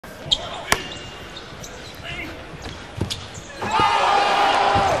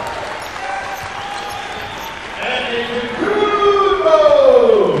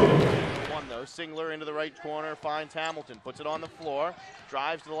Singler into the right corner, finds Hamilton, puts it on the floor,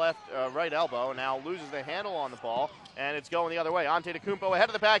 drives to the right elbow, now loses the handle on the ball, and it's going the other way. Antetokounmpo ahead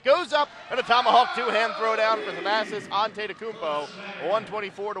of the pack, goes up, and a tomahawk two-hand throwdown for Thanasis Antetokounmpo,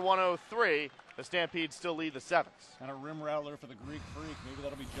 124-103. The Stampedes still lead the Sevens. And a rim rattler for the Greek Freak. Maybe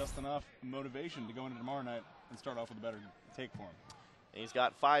that'll be just enough motivation to go into tomorrow night and start off with a better take for him. He's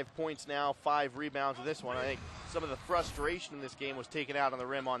got 5 points now, 5 rebounds in this one. I think some of the frustration in this game was taken out on the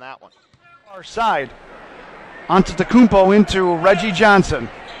rim on that one. Our side. Antetokounmpo into Reggie Johnson.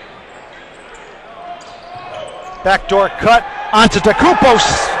 Backdoor cut. Antetokounmpo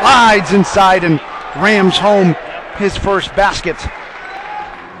slides inside and rams home his first basket.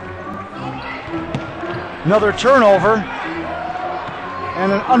 Another turnover.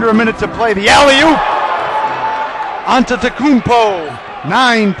 And under a minute to play. The alley-oop. Antetokounmpo,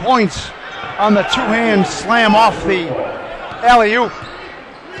 9 points on the two-hand slam off the alley-oop.